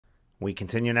We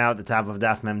continue now at the top of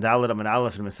Daf Mem Dalet Amud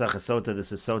Aleph in Meseches Sotah.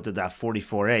 This is Sotah Daf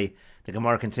 44a. The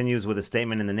Gemara continues with a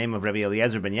statement in the name of Rabbi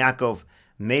Eliezer ben Yaakov.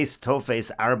 Meis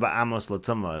tofes arba amos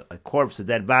l'tumah. A corpse, a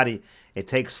dead body, it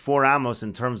takes 4 amos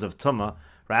in terms of tumah.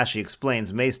 Rashi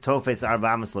explains, Meis tofes arba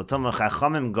amos l'tumah.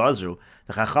 Chachamim gazru.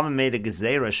 The Chachamim made a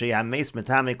gezerah she'ha meis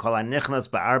metami kol hanichnas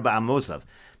ba'arba amosav.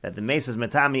 That the mace is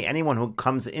metami. Anyone who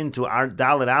comes into our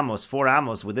dalet amos, 4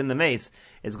 amos within the mace,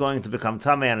 is going to become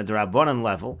tamei on a drabonan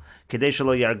level.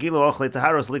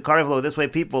 This way,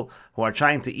 people who are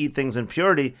trying to eat things in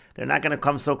purity, they're not going to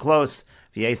come so close.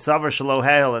 And then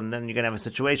you're going to have a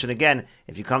situation again.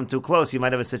 If you come too close, you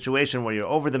might have a situation where you're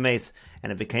over the mace,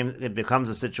 and it becomes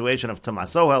a situation of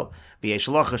tumasohel.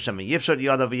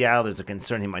 There's a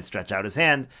concern he might stretch out his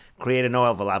hand, create an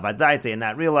oil and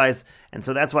not realize. And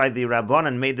so that's why the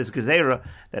Rabbanan made this gezerah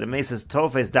that a mace is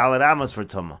tofes dalet amos for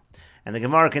tumah. And the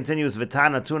Gemara continues,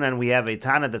 V'tana tuna, and we have a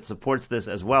Tana that supports this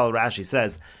as well. Rashi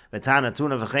says, V'tana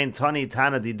tuna v'chein tani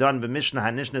Tana didon b'mishnah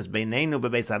hanishnes beineinu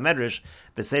b'beis hamedrash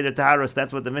b'seder taharos.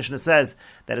 That's what the Mishnah says.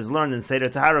 That is learned in Seder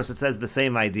Taharos. It says the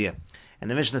same idea. And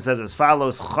the Mishnah says as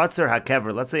follows, Chotzer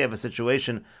hakever. Let's say you have a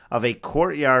situation of a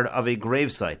courtyard of a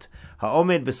gravesite.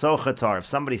 Ha'omed b'socha tar. If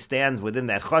somebody stands within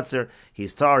that chotzer,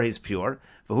 he's tar, he's pure.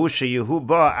 V'hu sheyuhu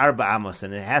ba arba amos.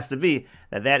 And it has to be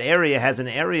that that area has an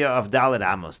area of dalet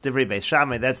amos. Divrei Beis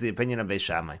Shammai, that's the opinion of Beis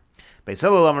Shammai. Beis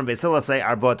Hillel Omer, Beis Hillel say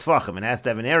arba tvachim. It has to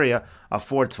have an area of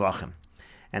 4 tvachim.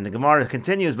 And the Gemara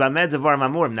continues, B'amed devar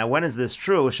mamurim. Now when is this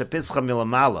true? Shepischa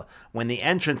milamala. When the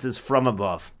entrance is from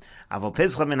above. Avol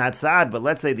pischa min hatzad, but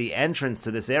let's say the entrance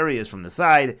to this area is from the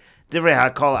side. Divrei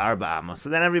hakol arba amos. So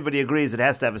then everybody agrees it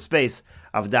has to have a space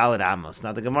of dalet amos.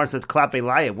 Now the Gemara says, klape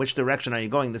laya, which direction are you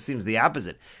going? This seems the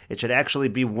opposite. It should actually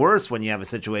be worse when you have a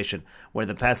situation where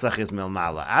the Pesach is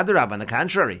milmala. Adarab, on the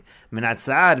contrary, min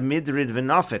hatzad midrid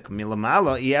v'nofik,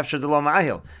 milamala iefshar de lo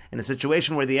mahil. In a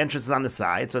situation where the entrance is on the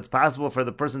side, so it's possible for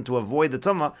the person to avoid the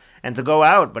tumah and to go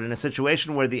out. But in a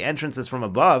situation where the entrance is from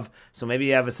above, so maybe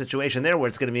you have a situation there where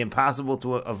it's going to be impossible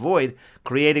to avoid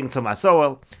creating tumah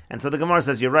soil. And so the Gemara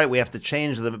says, you're right, we have to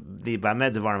change the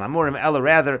B'amed devar mamurim, ella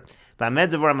rather,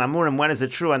 B'amed devar mamurim, when is it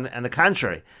true? And the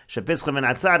contrary, shepischa min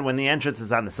hatzad, when the entrance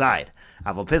is on the side.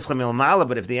 Avol pischa milmala,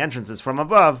 but if the entrance is from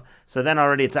above, so then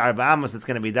already it's arba amos, it's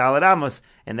going to be dalet amos.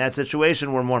 In that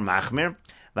situation, we're more machmir.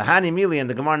 V'hani mili, and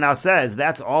the Gemara now says,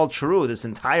 that's all true. This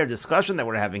entire discussion that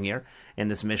we're having here in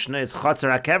this Mishnah is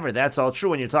chotzer hakever. That's all true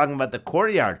when you're talking about the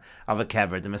courtyard of a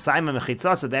kever. The Messiah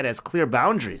mechitzasa, that has clear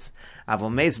boundaries.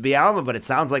 Avol meis bialma, but it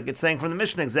sounds like it's saying from the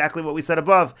Mishnah exactly what we said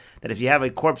above, that if you have a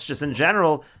corpse just in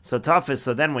general, so toughest,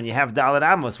 so then when you have dalet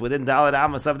amos, within dalet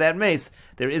amos of that mace,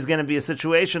 there is going to be a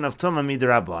situation of tumah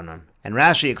midrabanan. And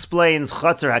Rashi explains,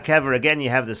 Chotzer HaKever, again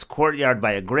you have this courtyard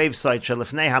by a gravesite,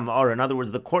 Shelifnei HaMa'or, in other words,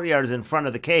 the courtyard is in front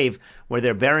of the cave where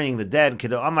they're burying the dead.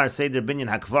 Kido Amar Seder Binyan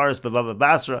HaKvaris B'Baba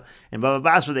Basra. In Baba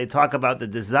Basra they talk about the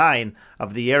design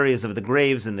of the areas of the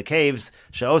graves and the caves.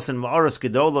 She'osen Ma'oros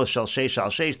Gedolos Shal Sheish Al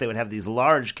Sheish, they would have these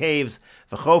large caves,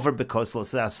 V'chover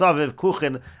B'Koslas Asaviv,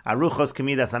 Kuchin, Aruchos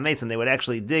Kemidas HaMace, and they would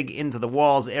actually dig into the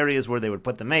walls, areas where they would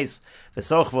put the mace,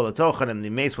 V'soch Volatochan, and the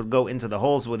mace would go into the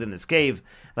holes within this cave.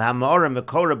 And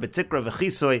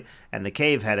the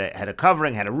cave had a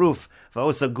covering, had a roof.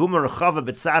 And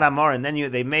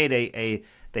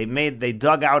then they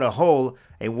dug out a hole,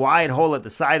 a wide hole at the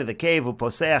side of the cave. And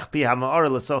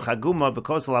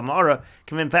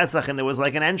there was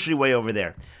like an entryway over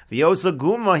there. That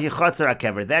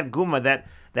guma,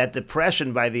 that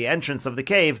depression by the entrance of the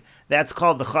cave, that's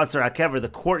called the chotzer hakever, the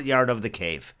courtyard of the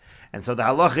cave. And so the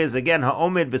halach is, again,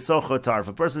 ha'omed b'socho tar. If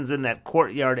a person's in that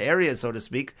courtyard area, so to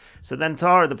speak, so then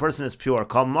tar, the person is pure.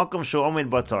 Kal makom she'omed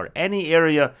batar. Any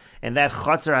area in that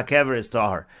chotzer hakever is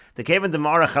tar. The cave in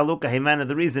Demara chaluka himana,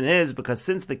 the reason is because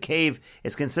since the cave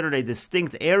is considered a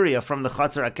distinct area from the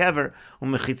chotzer hakever,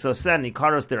 umechitzosen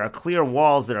ikaros, there are clear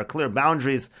walls, there are clear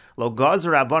boundaries. Lo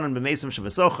gazer rabbanon b'meisum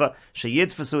shebesocha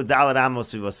sheyitfasu dalet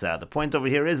amos v'voseh. The point over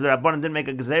here is the rabbanon didn't make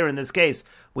a gezer in this case.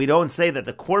 We don't say that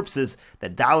the corpses,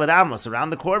 that dalet amos around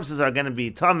the corpses are going to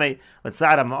be tamei.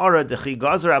 Letzad ha'ma'ora dechi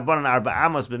gazer rabbanon arba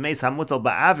amos b'meis hamutal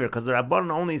ba'avir, because the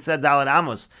rabbanon only said dalet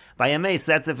amos by a mace.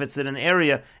 That's if it's in an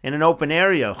area, in an open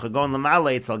area. Let's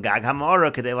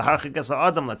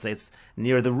say it's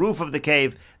near the roof of the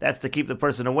cave. That's to keep the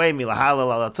person away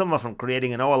from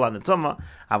creating an oil on the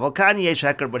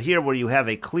tumah. But here, where you have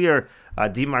a clear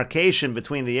demarcation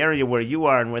between the area where you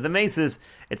are and where the mace is,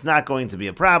 it's not going to be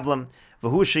a problem.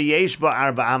 And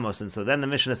so then the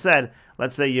Mishnah said,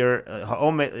 let's say you're the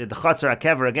chotzer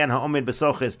hakever, again ha'omed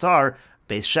b'soch is tar,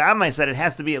 Beis Shammai said it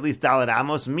has to be at least Daled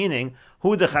Amos, meaning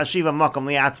Hu de Chashiva Makom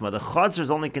Liatzma. The Chatzar is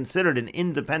only considered an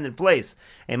independent place,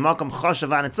 a Makom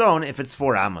Chashav on its own, if it's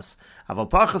 4 Amos. Aval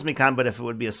Pachas Mikan, but if it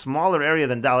would be a smaller area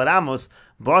than Daled Amos,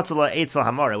 Batzala Eitzel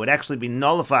Hamor, it would actually be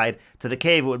nullified to the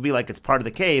cave. It would be like it's part of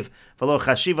the cave. Velo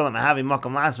Chashiva Lemahavi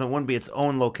Makom Liatzma, it wouldn't be its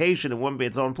own location, it wouldn't be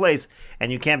its own place,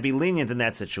 and you can't be lenient in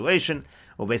that situation.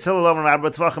 Well, Beis Hillel Omer Arba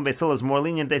Tvachim, Beis Hillel is more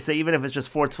lenient. They say even if it's just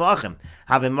 4 Tvachim,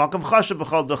 having Makom Chashav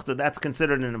B'chol Duchta, that's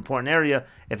considered an important area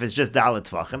if it's just Dalet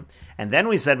Tvachim. And then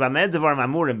we said Bamed Devar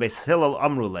Mamurim Beis Hillel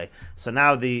Amrule. So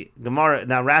now the Gemara,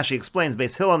 now Rashi explains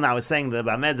Beis Hillel now is saying the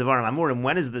Bamed Devar Mamurim.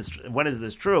 When is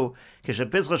this true?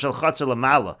 Kishapischa Shel Chatzar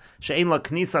Lamala She'ein La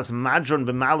Knisas Madron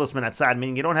B'Malus Min Hatzad,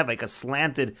 meaning you don't have like a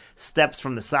slanted steps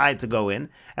from the side to go in.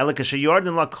 Ela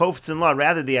Kishayordin La Koftzin La.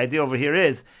 Rather, the idea over here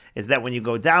is that when you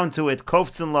go down to it,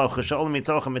 koftzin lo cheshol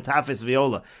mitocha mitafis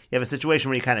viola, you have a situation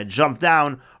where you kind of jump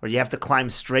down or you have to climb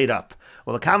straight up.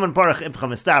 Well, the common parach ibcha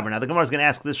mistaber. Now the Gemara is going to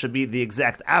ask this should be the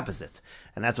exact opposite,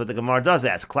 and that's what the Gemara does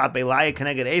ask. Klap elaya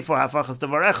keneged efo hafachas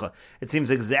devarecha. It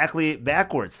seems exactly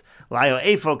backwards. Layo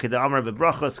efo keda amar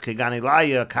bebrachos kegani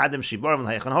laya kadem shiborim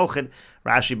l'haychan hochid.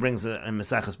 Rashi brings in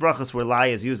Meseches brachos where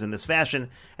laya is used in this fashion,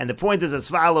 and the point is as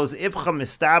follows: ibcha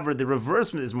mistaber. The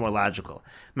reverse is more logical.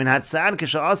 Min hatzad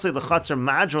kishas. If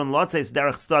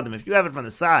you have it from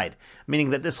the side, meaning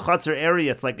that this chutzner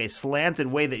area, it's like a slanted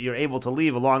way that you're able to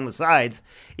leave along the sides.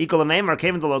 So then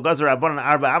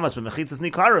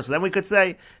we could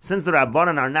say, since the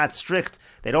Rabbanan are not strict,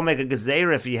 they don't make a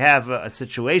gezeira if you have a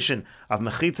situation of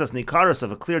mechitzas nikaros,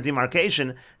 of a clear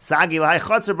demarcation.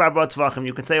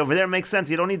 You could say over there it makes sense.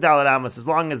 You don't need Dalet Amos as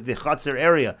long as the chutzner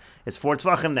area is 4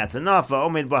 tvachim. That's enough.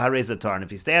 And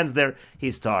if he stands there,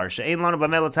 he's tar.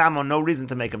 No reason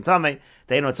to make him tame.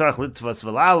 He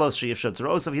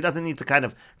doesn't need to kind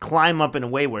of climb up in a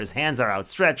way where his hands are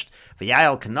outstretched. Then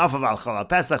he'll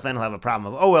have a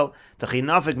problem of oil.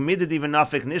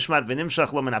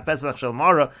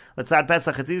 Let's add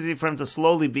Pesach. It's easy for him to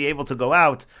slowly be able to go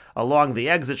out along the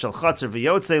exit.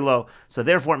 So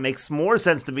therefore it makes more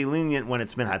sense to be lenient when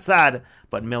it's min hatzad.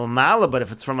 But milmala, but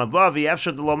if it's from above,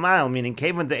 meaning if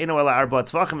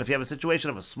you have a situation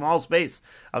of a small space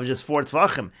of just 4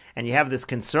 tvachim, and you have this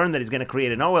concern that he's going to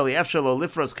create an oil, he's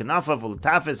going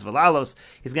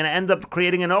to end up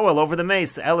creating an oil over the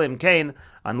mace, elim kain,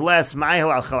 unless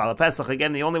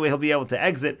again, the only way he'll be able to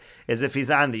exit is if he's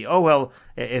on the oil,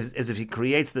 is if he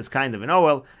creates this kind of an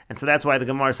oil. And so that's why the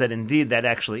Gemara said, indeed, that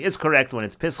actually is correct. When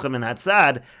it's pischim and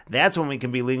hatzad, that's when we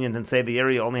can be lenient and say the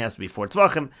area only has to be 4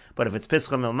 tvachim. But if it's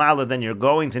pischim il mala, then you're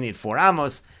going to need 4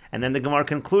 amos. And then the Gemara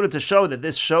concluded to show that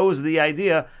this shows the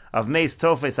idea of meis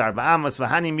tofes arba amos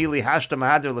v'hani mili hashta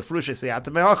mahader lefrusha seyata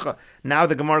mehocha. Now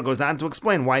the Gemara goes on to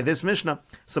explain why this Mishnah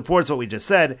supports what we just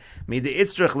said. Midi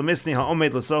itzrich lemisni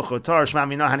ha'omed lesocho tar shma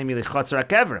mino hani mili chatzar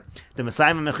hakever. The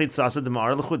Messiah mechitzasa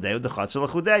demar lechudei the chatzar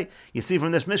lechudei. You see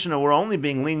from this Mishnah we're only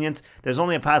being lenient. There's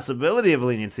only a possibility of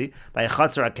leniency by a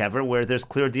chatzar hakever where there's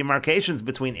clear demarcations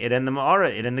between it and the ma'ara,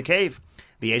 it and the cave.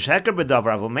 But let's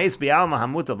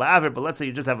say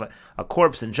you just have a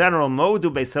corpse in general,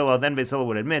 Modu Beis Hillel, then Beis Hillel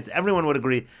would admit, everyone would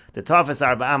agree, the Tafes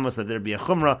Arba Amos, that there'd be a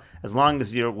Chumrah, as long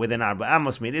as you're within Arba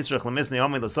Amos, obviously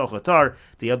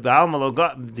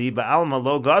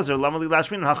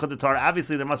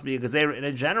there must be a Gezer in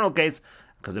a general case,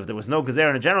 because if there was no Gezer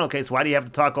in a general case, why do you have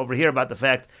to talk over here about the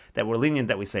fact that we're lenient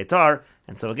that we say Tar?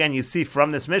 And so again, you see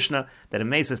from this Mishnah that it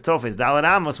makes Tofes Dalet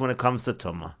Amos when it comes to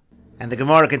Tumah. And the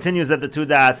Gemara continues at the 2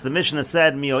 dots. The Mishnah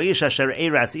said, Mioish asher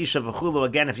eiras isha v'chulu.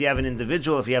 Again, if you have an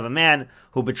individual, if you have a man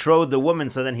who betrothed the woman,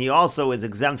 so then he also is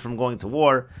exempt from going to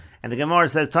war. And the Gemara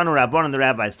says, Tanu Rabbon, and the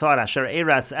rabbis taught, Asher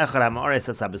Eiras Echad HaMa'ores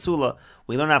HaBesula.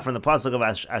 We learn out from the pasuk of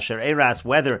Asher Eiras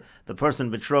whether the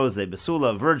person betroths a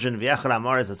Besula, a virgin, V'echad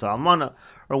HaMa'ores HaSalmona,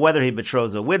 or whether he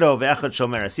betroths a widow, V'echad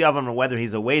Shomeres Yavam, or whether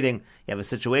he's awaiting, you have a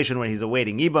situation where he's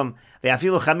awaiting Ibam,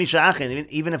 V'afilu Chamisha Achin,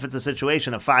 even if it's a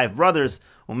situation of 5 brothers,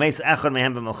 Umeis Echad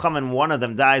Mehem B'Melchamen, one of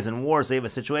them dies in war, so you have a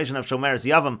situation of Shomeres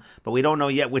Yavam, but we don't know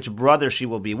yet which brother she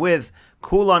will be with.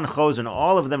 Kulan Chosen,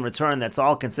 all of them return, that's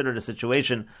all considered a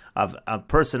situation of a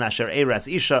person asher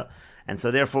eiras isha, and so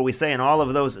therefore we say in all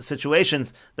of those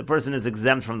situations the person is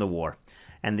exempt from the war.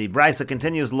 And the Brisa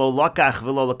continues, lo lakach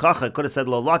v'lo lakacha. It could have said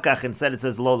lo lakach, instead it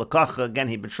says lo lakacha. Again,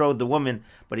 he betrothed the woman,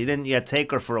 but he didn't yet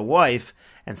take her for a wife.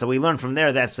 And so we learn from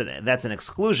there that's an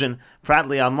exclusion.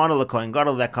 Pratli almana l'kohen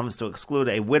gadol, that comes to exclude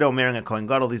a widow marrying a kohen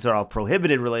gadol. These are all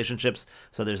prohibited relationships,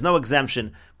 so there's no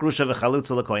exemption. Grusha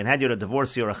v'chalutza l'kohen hadyot, a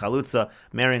divorcee or a chalutza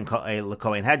marrying a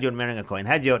l'kohen hadyot, marrying a kohen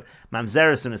hadyot.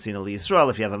 Mamzeres u'nesina l'Yisrael,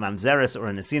 if you have a mamzeres or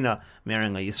a nesina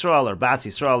marrying a Yisrael, or bas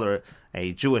Yisrael, or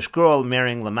a Jewish girl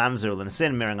marrying lemamzer or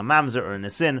nesin, marrying a mamzer or a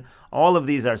nesin. All of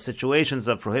these are situations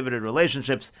of prohibited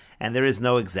relationships, and there is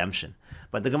no exemption.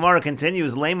 But the Gemara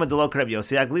continues, Lema delok Rabbi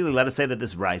Yossi Haglili. Let us say that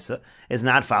this brisa is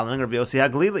not following Rabbi Yossi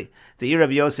Haglili. To eat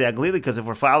Rabbi Yossi Haglili, because if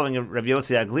we're following Rabbi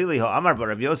Yossi Haglili, Ha'amar, but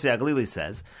Rabbi Yossi Haglili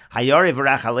says, Hayari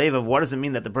v'rach halev, what does it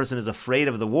mean that the person is afraid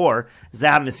of the war?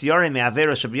 Zah misyari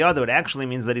me'avera shabiyado. It actually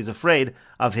means that he's afraid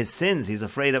of his sins. He's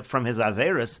afraid from his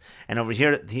averus, and over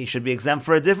here he should be exempt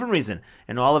for a different reason.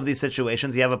 In all of these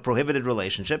situations, you have a prohibited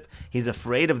relationship. He's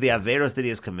afraid of the averus that he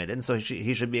has committed, and so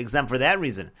he should be exempt for that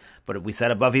reason. But we said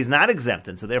above, he's not exempt.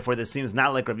 And so therefore this seems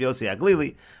not like Rabbi Yossi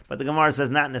Haglili, but the Gemara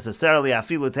says not necessarily.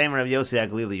 Afilu Tamer Rabbi Yossi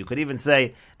Haglili. You could even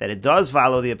say that it does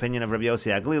follow the opinion of Rabbi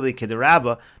Yossi Haglili,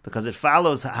 Kedarabba, because it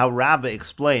follows how Rabbah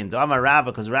explained. Amar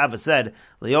Rabbah, because Rabbah said,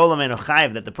 Leolam eno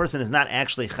chayiv, that the person is not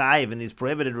actually chayiv in these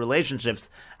prohibited relationships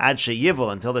ad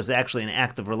sheyivul, until there's actually an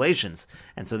act of relations.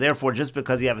 And so therefore, just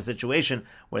because you have a situation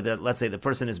where let's say the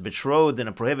person is betrothed in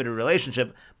a prohibited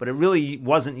relationship, but it really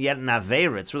wasn't yet an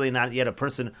aveira, it's really not yet a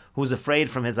person who's afraid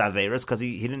from his averas, because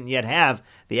he didn't yet have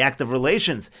the act of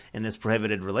relations in this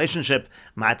prohibited relationship.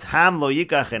 Matam lo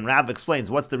yikach, and Rab explains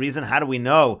what's the reason. How do we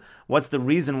know what's the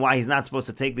reason why he's not supposed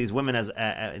to take these women as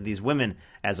this woman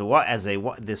as a wife?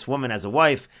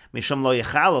 Mishum lo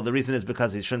yichalo. The reason is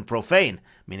because he shouldn't profane,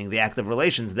 meaning the act of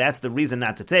relations. That's the reason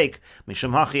not to take.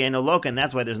 Mishum hachi eno lok, and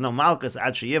that's why there's no malchus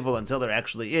ad sheyivul, until there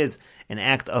actually is an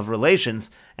act of relations.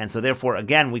 And so therefore,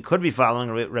 again, we could be following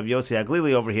Rabbi Yossi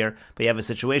Haglili over here, but you have a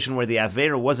situation where the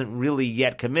avera wasn't really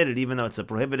yet committed, even though it's a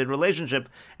prohibited relationship,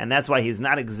 and that's why he's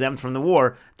not exempt from the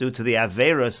war due to the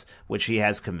averus which he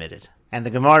has committed. And the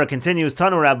Gemara continues,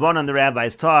 Tanu Rabbanan, the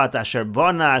rabbis taught, Asher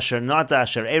Bona, Asher Nota,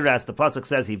 Asher Eras. The pasuk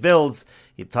says he builds.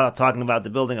 He's talking about the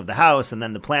building of the house and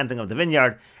then the planting of the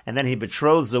vineyard, and then he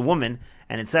betroths a woman,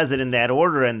 and it says it in that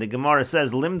order. And the Gemara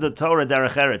says, Limda Torah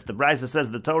derech eretz. The Brisa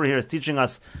says the Torah here is teaching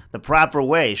us the proper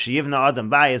way. Sheyivna adam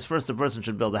bayis. First, a person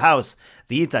should build a house.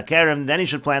 V'yita kerem. Then he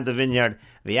should plant a vineyard.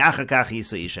 V'yachar kach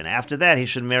yisa isha. And after that, he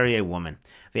should marry a woman.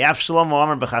 V'yaf Shlomo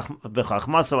amar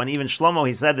b'chachmaso. And even Shlomo,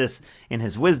 he said this in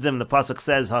his wisdom. The pasuk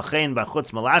says, Hachein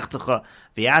b'chutz malachtecha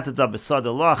v'yatata b'sod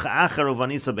eloch achar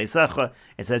uvanisa beisecha.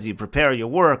 It says you prepare your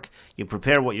work, you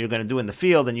prepare what you're going to do in the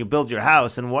field, and you build your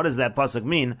house. And what does that pasuk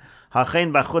mean?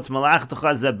 Hachein b'chutz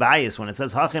malachtecha ze bayis. When it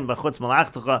says Hachein b'chutz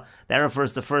malachtecha, that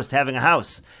refers to first having a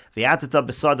house. V'yatata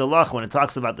b'sod eloch. When it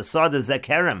talks about the sod ze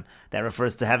kerem, that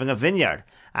refers to having a vineyard.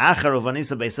 Achar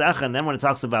uvanisa beisecha. And then when it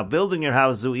talks about building your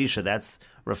house, zu isha, that's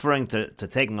referring to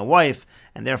taking a wife,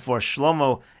 and therefore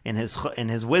Shlomo in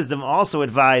his wisdom also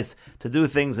advised to do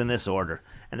things in this order.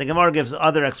 And the Gemara gives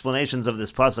other explanations of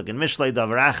this pasuk in Mishlei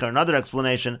Davar Acher. Another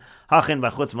explanation, Hachin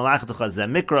b'chutz malachtecha ze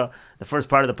mikra. The first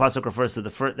part of the pasuk refers to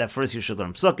that first you should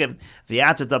learn psukim.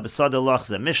 V'yatata b'sod eloch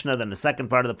ze mishnah. Then the second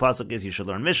part of the pasuk is you should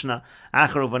learn mishnah.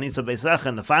 Acher uvanisa beisecha.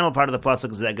 And the final part of the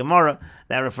pasuk ze Gemara.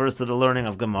 That refers to the learning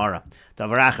of Gemara.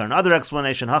 Davar Acher. Another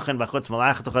explanation, Hachin b'chutz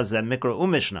malachtecha ze mikra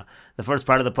u'mishnah. The first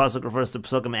part of the pasuk refers to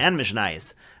psukim and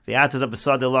mishnayis. V'yatata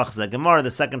b'sod eloch ze Gemara.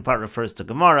 The second part refers to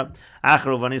Gemara. Acher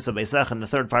uvanisa beisecha. And the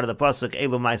third part of the pasuk,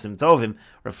 Elu Maisim Tovim,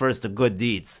 refers to good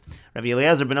deeds. Rabbi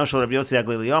Eliezer ben Oshel Rabbi Yossi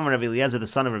Haglili Yomer, Rabbi Eliezer, the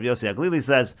son of Rabbi Yossi Haglili,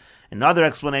 says, another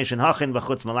explanation, Hachin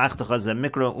b'chutz malachtecha ze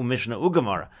mikra u'mishnah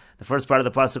u'gemara. The first part of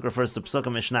the pasuk refers to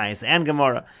psukim, mishnayis, and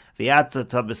Gemara.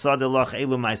 V'yatata b'sod eloch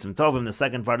Elu Maisim Tovim. The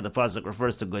second part of the pasuk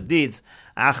refers to good deeds.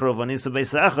 Achro v'nisa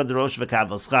beisecha d'rosh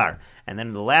v'kabel schar. And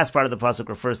then the last part of the pasuk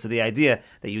refers to the idea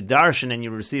that you darshan and you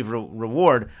receive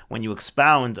reward when you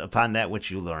expound upon that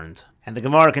which you learned. And the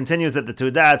Gemara continues that the two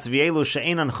dots, V'elu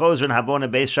she'enan chozren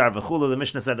habona beishar v'chulu. The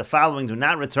Mishnah said the following do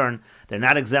not return. They're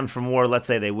not exempt from war. Let's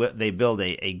say they build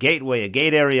a gateway, a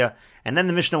gate area. And then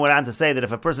the Mishnah went on to say that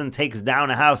if a person takes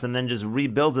down a house and then just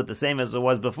rebuilds it the same as it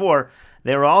was before,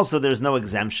 there's no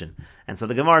exemption. And so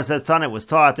the Gemara says, Tana, it was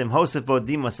taught, Im hosef bo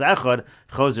dimos echad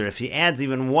chozer. If he adds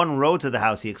even one row to the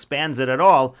house, he expands it at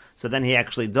all, so then he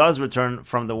actually does return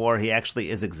from the war. He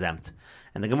actually is exempt.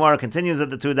 And the Gemara continues at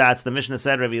the two dots. The Mishnah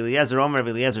said, Rabbi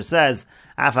Eliezer says,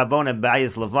 Af habone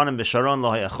bayis levanim b'Sharon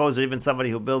lo hayachozer. Even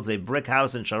somebody who builds a brick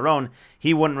house in Sharon,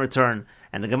 he wouldn't return.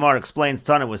 And the Gemara explains,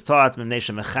 Tana was taught, Mimnei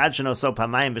shemechad sheno so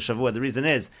pamayim b'shavua. The reason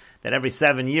is that every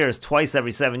 7 years, twice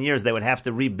every 7 years, they would have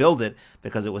to rebuild it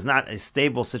because it was not a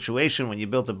stable situation when you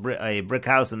built a brick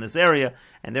house in this area,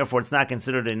 and therefore it's not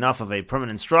considered enough of a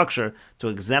permanent structure to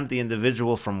exempt the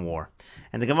individual from war.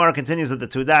 And the Gemara continues at the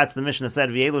two dots. The Mishnah said,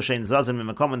 "V'elu shein zazin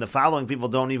mimakom." When the following people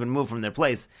don't even move from their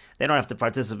place, they don't have to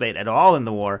participate at all in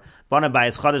the war. Bana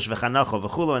bayis chadash v'chanacho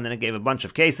v'chulo. And then it gave a bunch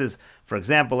of cases. For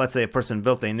example, let's say a person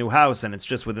built a new house and it's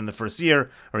just within the first year,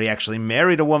 or he actually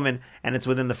married a woman and it's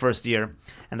within the first year.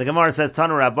 And the Gemara says,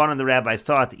 "Tanu Rabban," and the rabbis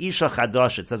taught, "Isha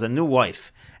chadash." It says a new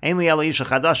wife. Ainli ela isha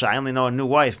chadasha. I only know a new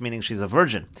wife, meaning she's a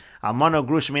virgin. Almano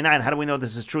grush minayin. How do we know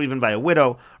this is true even by a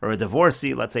widow or a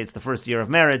divorcee? Let's say it's the first year of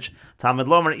marriage. Talmud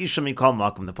lomer isha mikol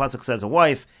makom. The pasuk says a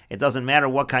wife. It doesn't matter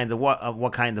what kind of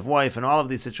wife. In all of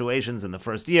these situations, in the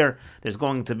first year, there's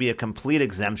going to be a complete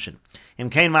exemption.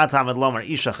 Imkein ma Talmud lomer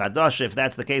isha chadasha. If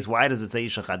that's the case, why does it say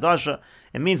isha chadasha?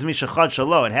 It means mishachad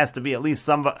shalo. It has to be at least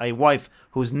a wife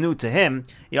who's new to him.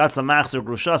 Yatsa machzer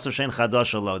grushasa shein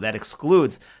chadasha lo. That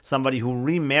excludes somebody who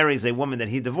remarries a woman that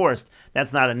he divorced.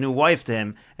 That's not a new wife to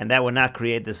him, and that would not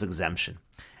create this exemption.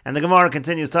 And the Gemara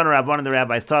continues, Tanu Rabban, and the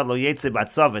rabbis taught, Lo yetze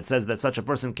batzav. It says that such a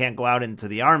person can't go out into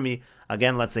the army.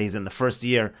 Again, let's say he's in the first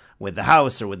year with the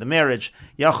house or with the marriage.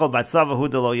 Yachol batzavahu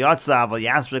de lo yatza aval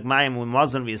yaspik mayim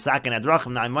umazon v'yisakin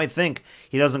adrachim. Now, I might think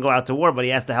he doesn't go out to war, but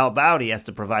he has to help out. He has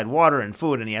to provide water and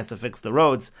food, and he has to fix the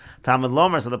roads. Talmud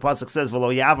lomer, so the pasuk says,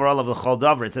 V'lo yavar all of the chol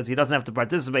davar. It says he doesn't have to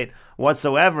participate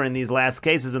whatsoever in these last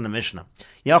cases in the Mishnah.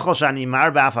 Yachol shani mar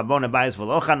ba'af abona bayis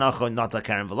v'lo chanacho nota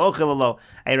karen v'lo chilolo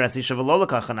eiras isha v'lo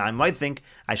lekachana. I might think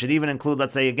I should even include,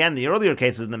 let's say again, the earlier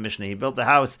cases in the Mishnah. He built a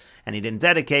house and he didn't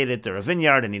dedicate it, or a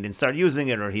vineyard and he didn't start using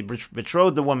it, or he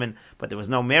betrothed the woman, but there was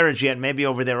no marriage yet. Maybe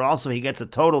over there also he gets a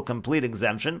total, complete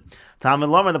exemption. Talmud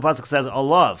lomer, the pasuk says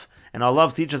alav, and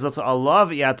alav teaches us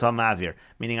alav yatam mavir,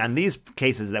 meaning on these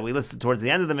cases that we listed towards the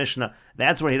end of the Mishnah,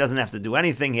 that's where he doesn't have to do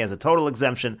anything. He has a total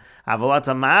exemption.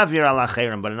 Avalata mavir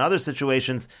alacherim, but in other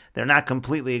situations they're not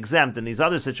completely exempt. In these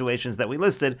other situations that we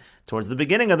listed towards the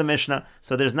beginning of the Mishnah,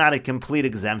 so there's not a complete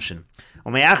exemption.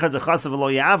 Now, if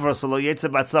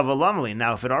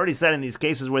it already said in these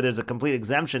cases where there's a complete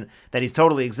exemption that he's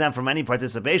totally exempt from any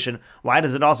participation, why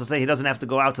does it also say he doesn't have to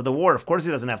go out to the war? Of course he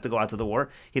doesn't have to go out to the war.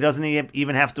 He doesn't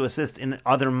even have to assist in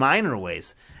other minor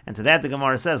ways. And to that the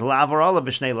Gemara says, Lavar Allah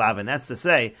b'shnei lavin. That's to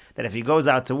say that if he goes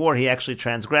out to war, he actually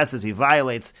transgresses, he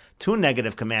violates two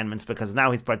negative commandments, because now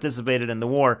he's participated in the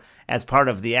war as part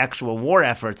of the actual war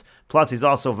efforts. Plus he's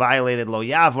also violated lo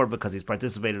yavor, because he's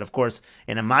participated, of course,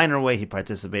 in a minor way. He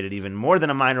participated even more than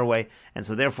a minor way. And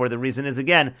so therefore the reason is,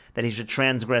 again, that he should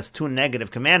transgress two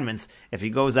negative commandments if he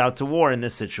goes out to war in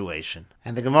this situation.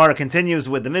 And the Gemara continues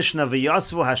with the Mishnah,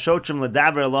 V'yosvu hashochim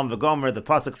l'daber elam v'gomer. The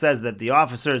pasuk says that the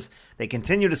officers, they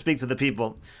continue to speak to the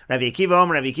people. Rabbi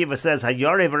Akiva says,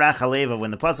 Hayare v'rach haleva.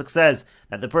 When the pasuk says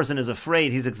that the person is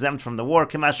afraid, he's exempt from the war,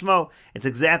 Kimashmo, it's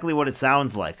exactly what it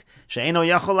sounds like. She'eno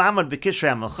yachol amad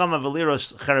b'kishrei melchama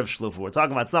v'liros cherev shlufu. We're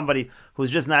talking about somebody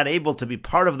who's just not able to be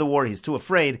part of the war. He's too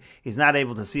afraid. He's not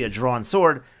able to see a drawn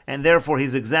sword, and therefore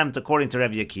he's exempt according to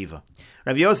Rabbi Akiva.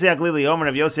 Rabbi Yossi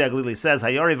Aglili says,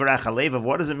 Hayori v'rach halevav.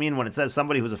 What does it mean when it says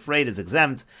somebody who's afraid is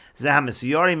exempt? We're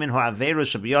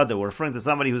referring to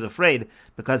somebody who's afraid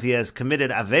because he has committed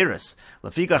averus.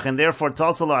 Lafikach, and therefore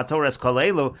Talsalo Atores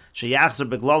Kolelu Sheyachzer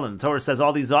Beglolin. The Torah says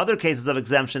all these other cases of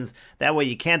exemptions. That way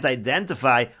you can't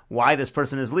identify why this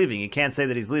person is leaving. You can't say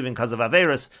that he's leaving because of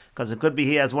averus, because it could be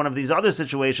he has one of these other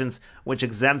situations which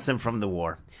exempts him from the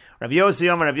war. Rabbi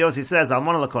Yossi says,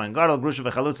 Almona l'kohen gadol, grusha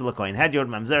v'chalutza l'kohen hedyot,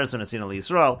 mamzeres u'nesina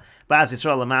l'Yisrael, bas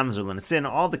Yisrael l'mamzer l'nesin.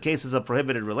 All the cases of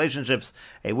prohibited relationships,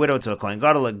 a widow to a kohen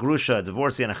gadol, a grusha, a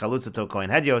divorcee, and a chalutza to a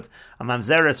kohen hedyot, a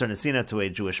mamzeres or nesina to a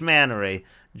Jewish man, or a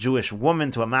Jewish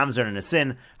woman to a mamzer and a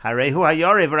sin. Harehu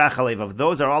hayare v'rach halevav.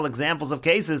 Those are all examples of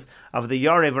cases of the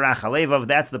yare v'rach halevav.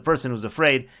 That's the person who's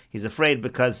afraid. He's afraid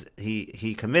because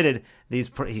he committed these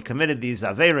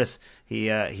averus.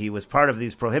 He was part of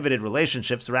these prohibited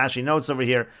relationships. Rashi notes over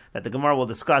here that the Gemara will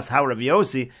discuss how Rabbi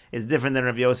Yossi is different than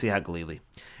Rabbi Yossi Haglili.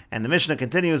 And the Mishnah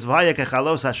continues, V'haya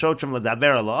kechalos hashotrim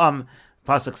l'daber ala'am.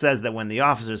 Pasuk says that when the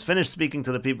officers finished speaking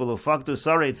to the people who faktu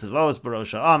sarei tzvos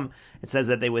barosh ha'am, it says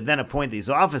that they would then appoint these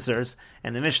officers,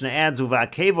 and the Mishnah adds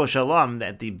uvakevo shalom,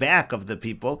 that the back of the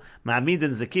people,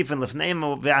 ma'amidin zakifin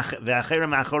lifneim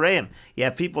ve'acherim achoreim. You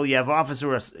have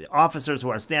officers who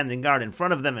are standing guard in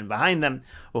front of them and behind them.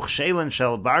 Uchshelin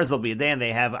shel barzel b'yadei, and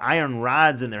they have iron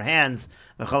rods in their hands.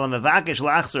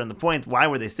 And the point, why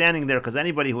were they standing there? Because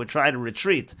anybody who would try to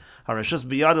retreat, so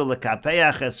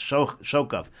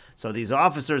these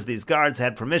officers, these guards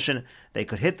had permission. They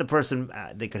could hit the person.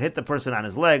 They could hit the person on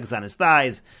his legs, on his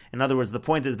thighs. In other words, the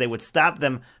point is they would stop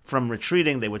them from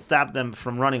retreating. They would stop them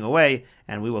from running away.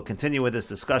 And we will continue with this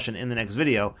discussion in the next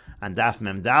video on Daf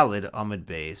Mem Dalid Amud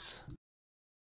Beis.